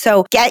bag.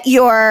 So get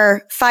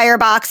your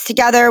firebox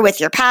together with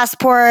your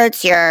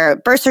passports, your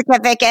birth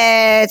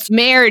certificates,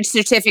 marriage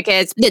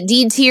certificates, the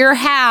deed to your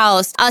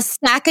house, a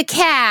stack of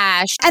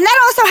cash. And then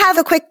also have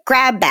a quick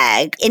grab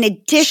bag in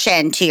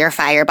addition to your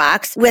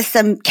firebox with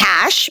some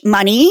cash,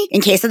 money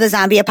in case of the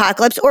zombie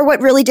apocalypse, or what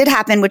really did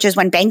happen, which is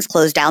when banks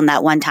closed down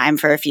that one time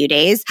for a few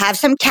days. Have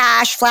some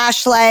cash,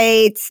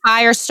 flashlights,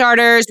 fire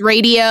starters,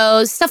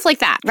 radios, stuff like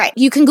that. Right.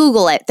 You can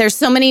Google it. There's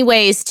so many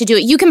ways to do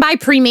it. You can buy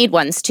pre-made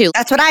ones too.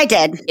 That's what I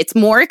did. It's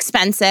more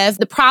expensive.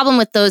 The problem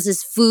with those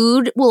is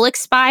food will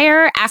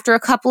expire after a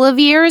couple of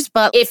years,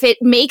 but if it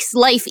makes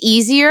life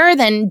easier,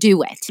 then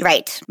do it.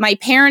 Right. My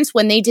parents,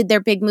 when they did their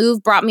big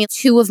move, brought me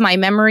 2 of my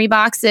memory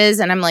boxes,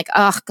 and I'm like,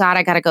 oh God,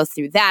 I gotta go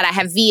through that. I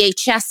have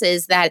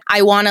VHSs that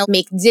I want to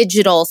make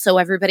digital so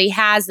everybody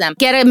has them.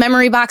 Get a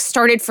memory box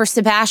started for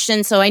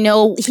Sebastian so I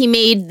know he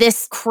made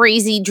this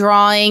crazy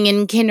drawing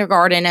in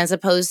kindergarten as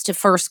opposed to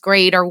first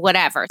grade or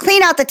whatever.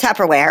 Clean out the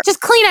Tupperware.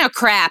 Just clean out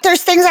crap.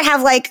 There's things that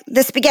have like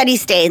the spaghetti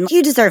stain.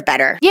 You deserve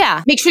better.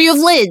 Yeah. Make sure you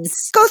have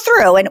lids. Go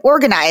through and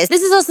organize.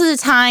 This is also the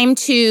time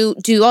to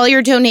do all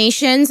your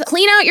donations.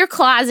 Clean out your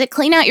closet.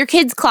 Clean out your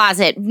kids'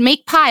 closet.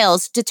 Make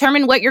piles.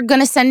 Determine what you're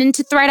going to send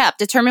into ThreadUp.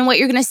 Determine what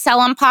you're going to sell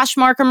on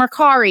Poshmark or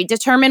Mercari.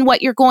 Determine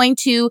what you're going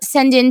to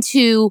send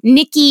into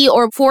Nikki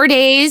or 4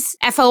 Days,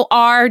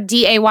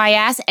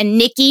 FORDAYS, and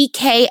Nikki,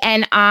 KNICKEY,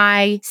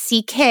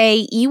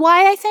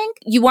 I think.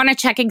 You want to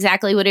check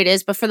exactly what it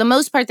is, but for the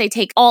most part, they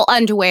take all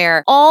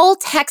underwear, all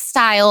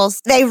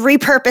textiles. They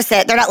repurpose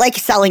it. They're not like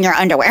selling your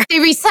underwear. They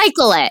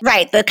recycle it.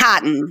 Right, the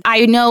cotton.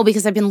 I know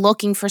because I've been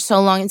looking for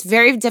so long. It's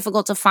very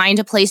difficult to find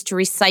a place to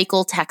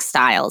recycle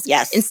textiles.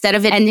 Yes. Instead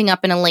of it ending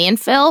up in a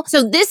landfill.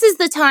 So this is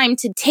the time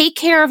to take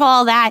care of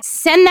all that.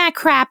 Send that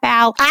crap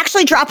out.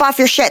 Actually drop off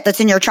your shit that's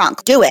in your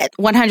trunk. Do it.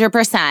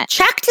 100%.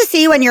 Check to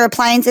see when your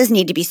appliances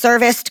need to be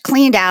serviced,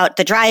 cleaned out,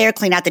 the dryer,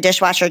 clean out the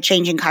dishwasher,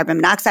 changing carbon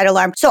monoxide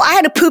alarm. So I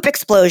had a poop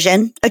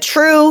explosion, a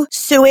true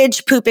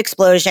sewage poop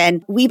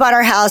explosion. We bought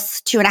our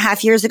house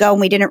 2.5 years ago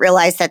and we didn't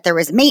realize that there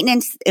was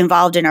maintenance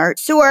involved in our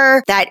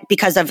sewer, that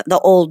because of the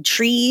old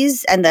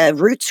trees and the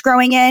roots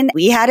growing in,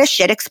 we had a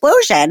shit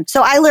explosion.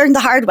 So I learned the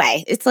hard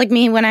way. It's like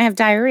me when I have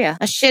diarrhea.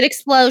 A shit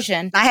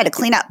explosion. I had to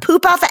clean up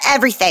poop off of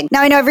everything.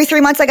 Now I know every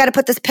 3 months I got to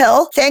put this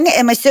pill thing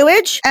in my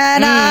sewage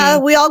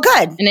and we all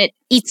good. And it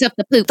eats up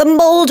the poop. The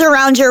mold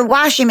around your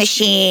washing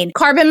machine.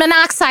 Carbon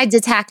monoxide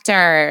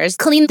detectors.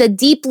 Clean the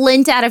deep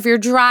lint out of your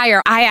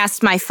dryer. I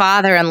asked my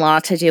father-in-law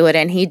to do it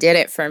and he did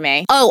it for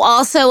me. Oh,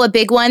 also a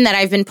big one that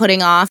I've been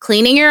putting off.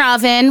 Cleaning your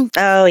oven.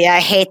 Oh yeah,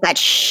 I hate that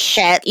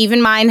shit. Even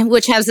mine,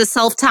 which has a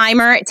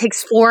self-timer. It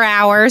takes 4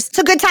 hours. It's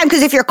a good time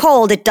because if you're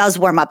cold, it does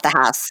warm up the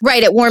house.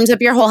 Right, it warms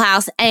up your whole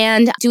house.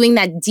 And doing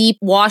that deep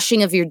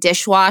washing of your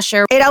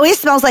dishwasher. It always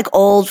smells like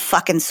old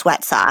fucking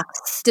sweat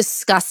socks.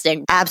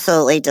 Disgusting.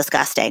 Absolutely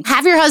disgusting.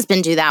 Have your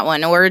husband do that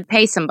one or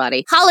pay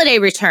somebody. Holiday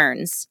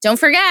returns. Don't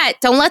forget.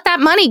 Don't let that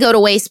money go to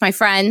waste, my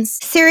friends.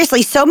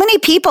 Seriously, so many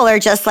people are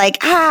just like,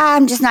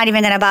 I'm just not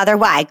even going to bother.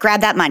 Why?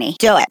 Grab that money.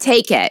 Do it.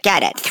 Take it.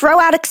 Get it. Throw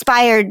out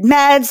expired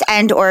meds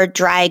and or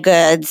dry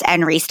goods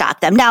and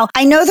restock them. Now,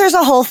 I know there's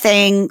a whole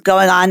thing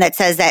going on that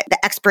says that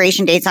the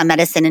expiration dates on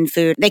medicine and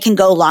food, they can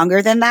go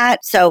longer than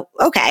that. So,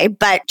 okay,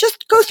 but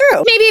just go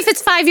through. Maybe if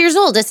it's 5 years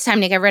old, it's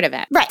time to get rid of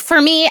it. Right.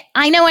 For me,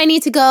 I know I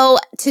need to go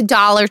to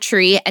Dollar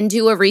Tree and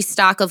do a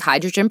restock of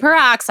hydrogen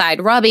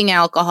peroxide, rubbing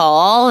alcohol,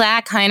 all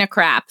that kind of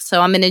crap.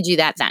 So I'm going to do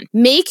that then.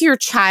 Make your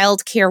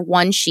child care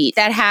one sheet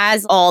that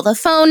has all the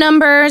phone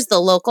numbers, the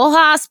local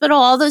hospital,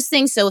 all those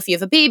things. So if you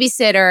have a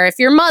babysitter, if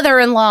your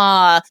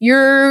mother-in-law,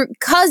 your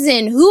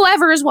cousin,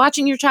 whoever is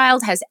watching your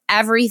child has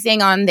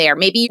everything on there.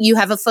 Maybe you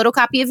have a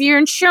photocopy of your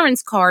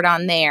insurance card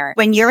on there.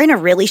 When you're in a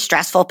really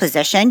stressful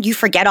position, you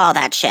forget all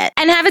that shit.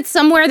 And have it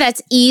somewhere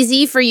that's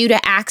easy for you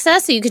to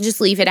access so you can just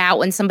leave it out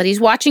when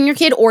somebody's watching your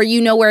kid or you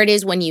know where it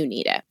is when you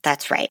need it.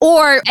 That's right.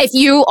 Or if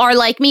you are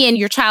like me and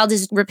your child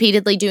is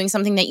repeatedly doing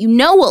something that you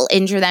know will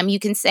injure them, you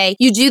can say,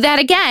 you do that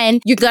again,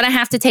 you're going to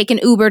have to take an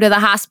Uber to the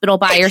hospital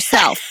by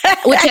yourself,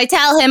 which I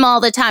tell him all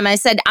the time. I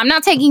said, I'm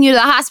not taking you to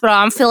the hospital.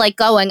 I don't feel like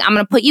going. I'm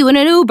going to put you in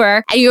an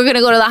Uber and you're going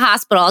to go to the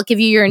hospital. I'll give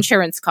you your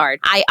insurance card.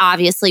 I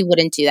obviously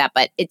wouldn't do that,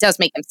 but it does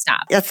make him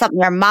stop. That's something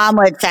your mom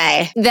would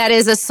say. That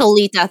is a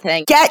Solita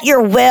thing. Get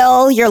your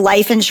will, your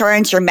life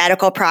insurance, your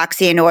medical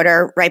proxy in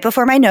order. Right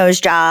before my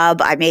nose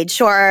job, I made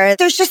sure.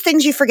 There's just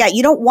things you forget.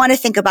 You don't want to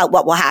think about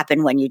what will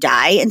happen when you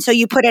die. And so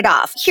you put it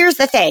off. Here's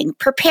the thing.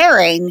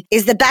 Preparing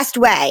is the best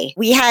way.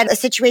 We had a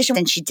situation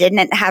when she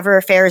didn't have her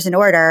affairs in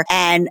order.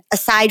 And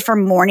aside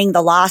from mourning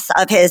the loss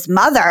of his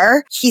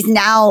mother, he's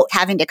now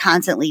having to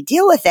constantly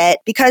deal with it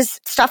because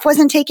stuff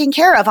wasn't taken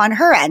care of on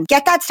her end.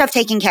 Get that stuff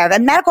taken care of.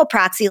 And medical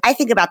proxy, I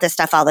think about this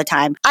stuff all the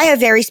time. I have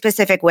very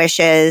specific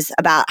wishes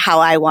about how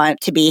I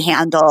want to be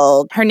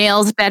handled. Her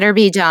nails better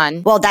be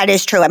done. Well, that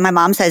is true. And my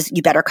mom says,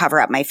 you better cover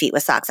up my feet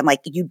with socks. I'm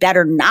like, you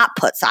better not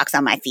put socks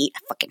on my feet. I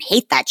fucking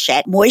hate that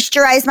shit.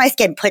 Moisturize my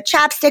skin. Put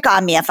chapstick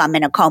on me if I'm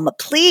in a coma.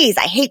 Please.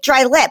 I hate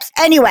dry lips.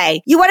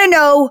 Anyway, you want to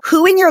know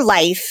who in your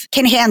life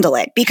can handle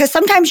it because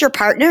sometimes your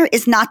partner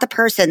is not the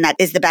person that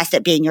is the best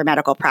at being your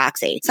medical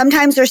proxy.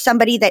 Sometimes there's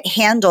somebody that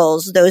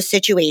handles those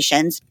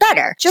situations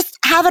better. Just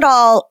have it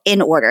all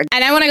in order.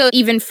 And I want to go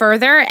even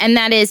further. And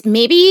that is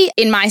maybe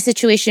in my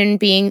situation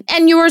being,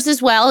 and yours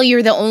as well,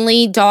 you're the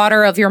only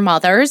daughter of your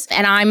mother's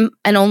and I'm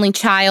an only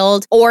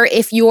child. Or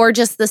if you're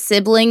just the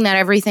sibling that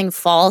everything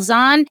falls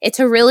on, it's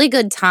a really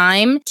good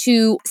time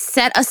to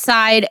set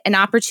aside an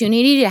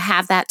opportunity to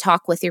have that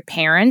talk with your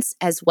parents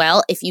as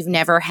well if you've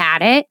never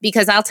had it.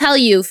 Because I'll tell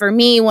you, for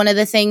me, one of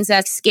the things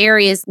that's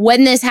scary is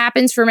when this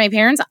happens for my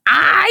parents,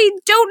 I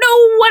don't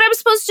know what I'm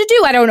supposed to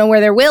do. I don't know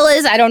where their will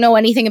is. I don't know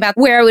anything about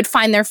where I would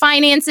find their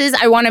finances.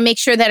 I want to make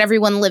sure that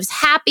everyone lives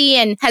happy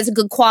and has a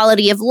good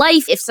quality of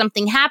life if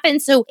something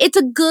happens. So it's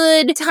a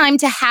good time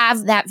to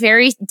have that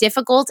very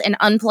difficult and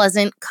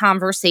unpleasant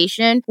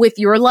conversation with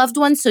your loved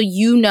ones so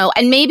you know.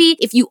 And maybe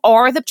if you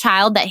are the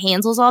child that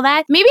handles all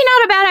that, maybe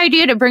not a bad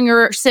idea to bring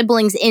your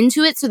siblings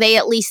into it so they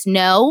at least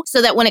know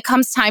so that when it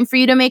comes time for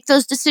you to make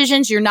those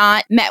decisions, you're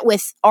not met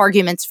with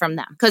arguments from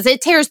them because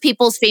it tears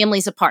people's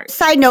families apart.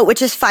 Side note,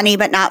 which is funny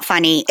but not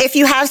funny. If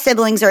you have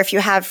siblings or if you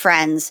have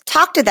friends,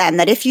 talk to them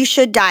that if you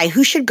should die,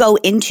 who should go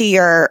into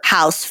your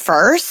house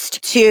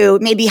first to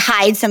maybe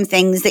hide some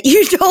things that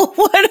you don't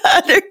want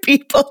other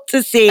people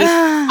to see.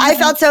 I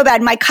felt so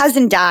bad. My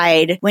cousin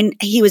died when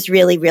he was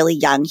really, really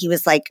young. He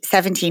was like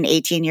 17,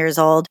 18 years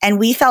old. And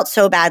we felt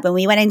so bad when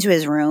we went into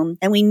his room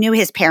and we knew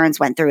his parents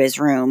went through his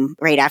room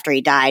right after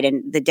he died.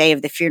 And the day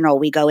of the funeral,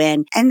 we go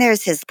in and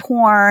there's his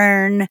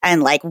porn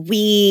and like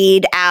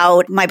weed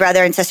out. My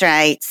brother and sister and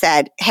I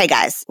said, hey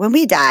guys, when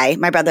we die,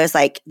 my brother's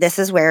like, this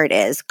is where it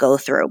is. Go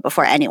through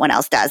before anyone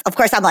else does. Of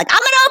course, I'm like, I'm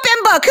an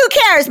open book. Who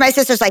cares? My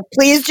sister's like,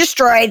 please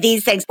destroy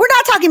these things. We're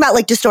not talking about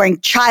like destroying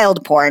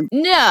child porn.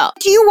 No.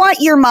 Do you want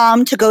your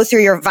mom to go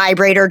through your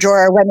vibrator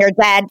drawer when you're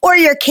dead or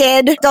your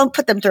kid? Don't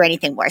put them through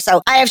anything more.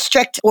 So I have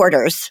strict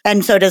orders.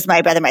 And so does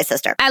my brother, my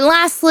sister. And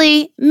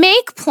lastly,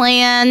 make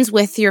plans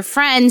with your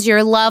friends,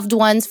 your loved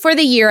ones for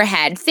the year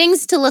ahead.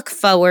 Things to look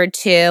forward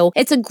to.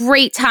 It's a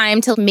great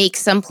time to make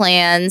some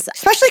plans.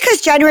 Especially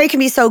because January can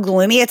be so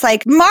gloomy. It's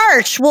like,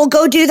 March, we'll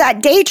go do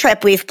that day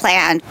trip we've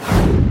planned.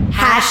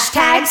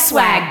 Hashtag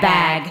swag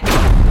bag.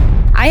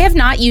 I have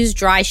not used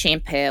dry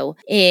shampoo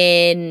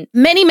in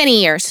many,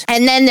 many years.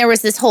 And then there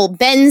was this whole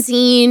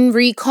benzene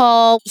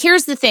recall.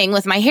 Here's the thing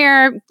with my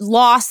hair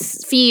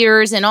loss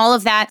fears and all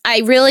of that. I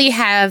really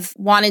have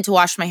wanted to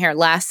wash my hair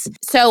less.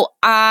 So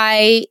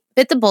I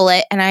bit the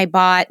bullet and I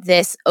bought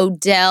this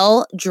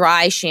Odell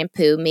dry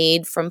shampoo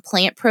made from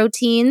plant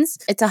proteins.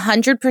 It's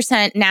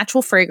 100%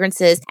 natural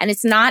fragrances and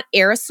it's not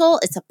aerosol,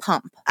 it's a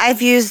pump.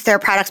 I've used their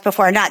products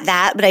before, not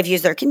that, but I've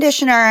used their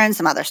conditioner and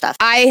some other stuff.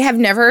 I have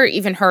never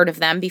even heard of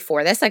them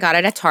before this. I got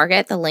it at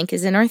Target. The link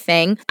is in our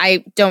thing.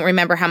 I don't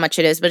remember how much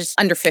it is, but it's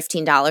under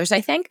 $15,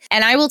 I think.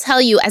 And I will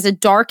tell you, as a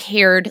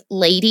dark-haired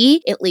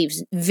lady, it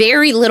leaves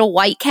very little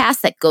white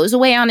cast that goes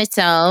away on its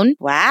own.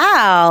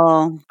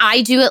 Wow.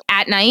 I do it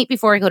at night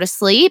before I go to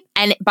sleep.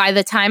 And by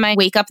the time I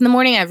wake up in the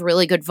morning, I have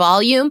really good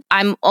volume.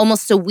 I'm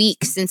almost a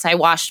week since I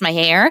washed my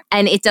hair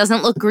and it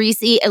doesn't look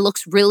greasy. It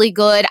looks really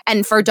good.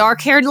 And for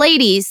dark-haired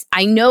ladies,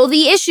 I know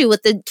the issue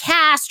with the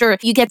cast or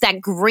you get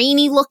that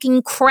grainy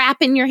looking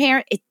crap in your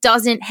hair. It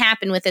doesn't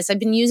happen with this. I've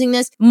been using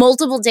this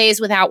multiple days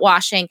without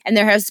washing and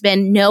there has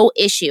been no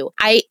issue.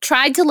 I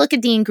tried to look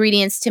at the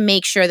ingredients to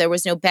make sure there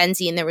was no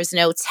benzene, there was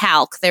no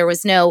talc, there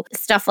was no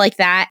stuff like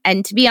that.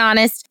 And to be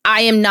honest,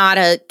 I am not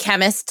a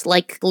chemist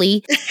like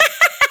Lee.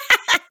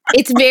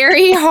 It's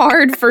very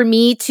hard for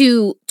me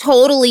to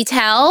totally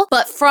tell,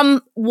 but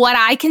from what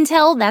I can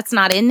tell, that's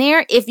not in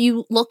there. If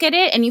you look at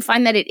it and you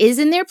find that it is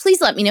in there,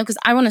 please let me know because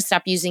I want to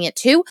stop using it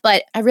too,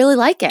 but I really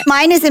like it.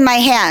 Mine is in my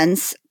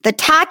hands, the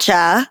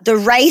Tatcha, the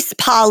rice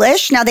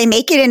polish. Now they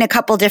make it in a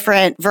couple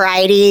different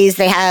varieties.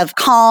 They have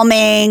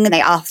calming.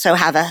 They also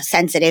have a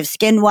sensitive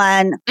skin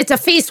one. It's a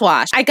face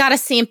wash. I got a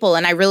sample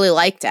and I really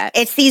liked it.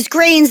 It's these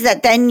grains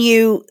that then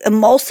you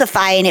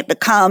emulsify and it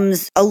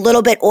becomes a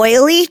little bit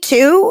oily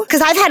too.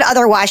 Because I've had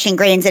other washing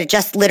grains that it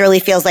just literally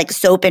feels like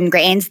soap and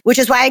grains, which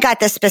is why I got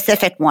this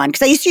specific one.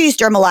 Because I used to use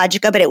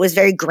Dermalogica, but it was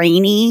very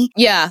grainy.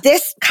 Yeah.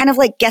 This kind of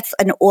like gets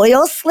an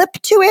oil slip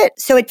to it.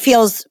 So it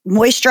feels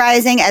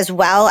moisturizing as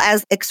well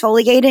as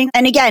exfoliating.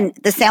 And again,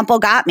 the sample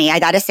got me. I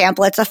got a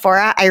sample at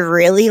Sephora. I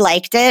really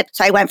liked it.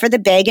 So I went for the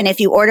big. And if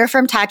you order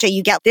from Tatcha,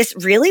 you get this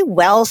really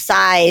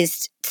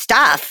well-sized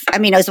stuff. I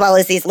mean, as well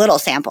as these little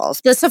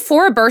samples. The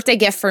Sephora birthday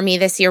gift for me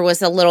this year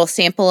was a little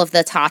sample of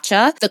the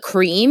Tatcha, the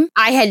cream.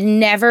 I had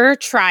never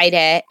tried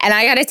it. And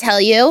I got to tell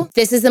you,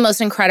 this is the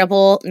most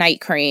incredible night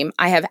cream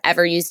I have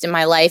ever used in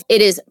my life.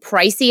 It is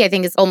pricey. I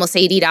think it's almost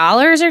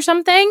 $80 or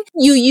something.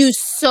 You use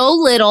so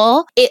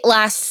little. It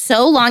lasts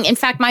so long. In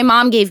fact, my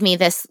mom gave me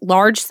this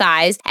large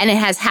size and it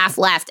has half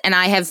left and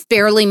I have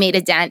barely made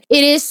a dent.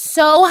 It is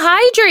so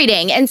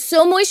hydrating and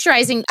so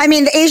moisturizing. I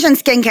mean, the Asian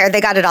skincare,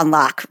 they got it on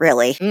lock,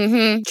 really.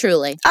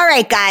 Truly. All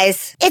right,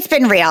 guys. It's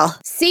been real.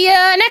 See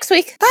ya next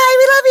week. Bye.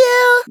 We love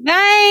you.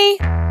 Bye.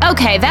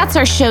 Okay, that's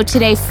our show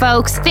today,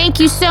 folks. Thank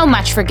you so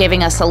much for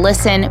giving us a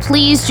listen.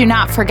 Please do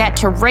not forget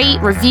to rate,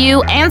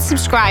 review, and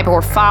subscribe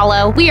or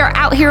follow. We are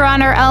out here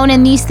on our own,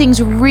 and these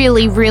things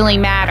really, really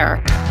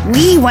matter.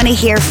 We want to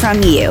hear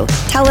from you.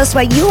 Tell us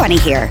what you want to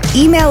hear.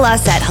 Email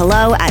us at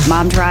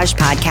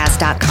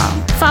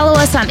hello@momtouragepodcast.com. Follow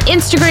us on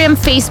Instagram,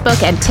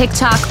 Facebook, and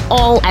TikTok,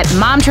 all at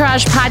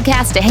Momtourage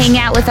Podcast to hang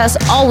out with us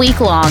all week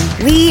long.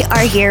 We are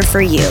here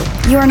for you.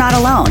 You are not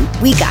alone.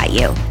 We got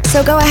you.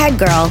 So go ahead,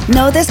 girl.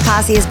 Know this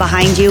posse is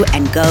behind you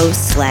and go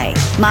slay.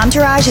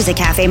 Momtourage is a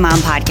Cafe Mom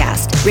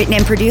podcast. Written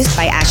and produced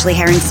by Ashley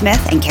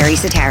Herring-Smith and Carrie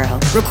Sotero.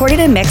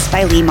 Recorded and mixed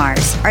by Lee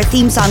Mars. Our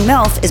theme song,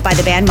 MILF, is by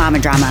the band Mama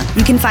Drama.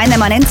 You can find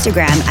them on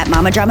Instagram at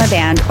Mama Drama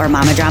Band or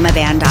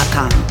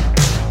mamadramaband.com.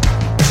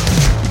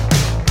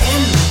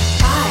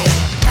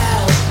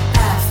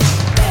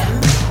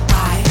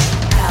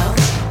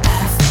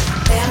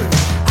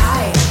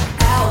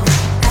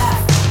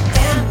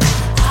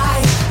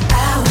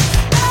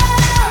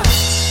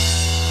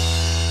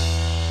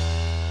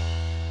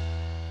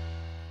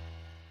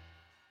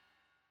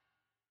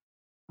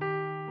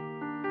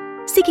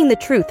 Seeking the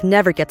truth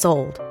never gets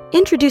old.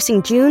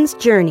 Introducing June's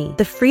Journey,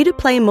 the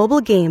free-to-play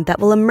mobile game that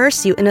will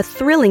immerse you in a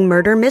thrilling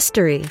murder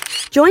mystery.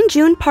 Join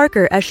June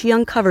Parker as she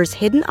uncovers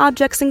hidden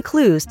objects and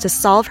clues to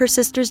solve her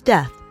sister's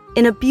death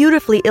in a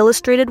beautifully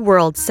illustrated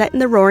world set in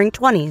the Roaring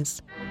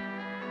 '20s.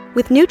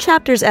 With new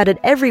chapters added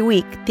every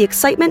week, the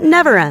excitement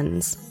never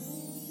ends.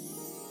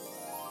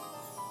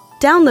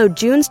 Download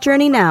June's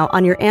Journey now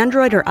on your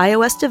Android or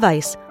iOS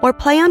device or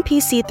play on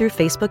PC through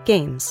Facebook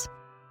Games.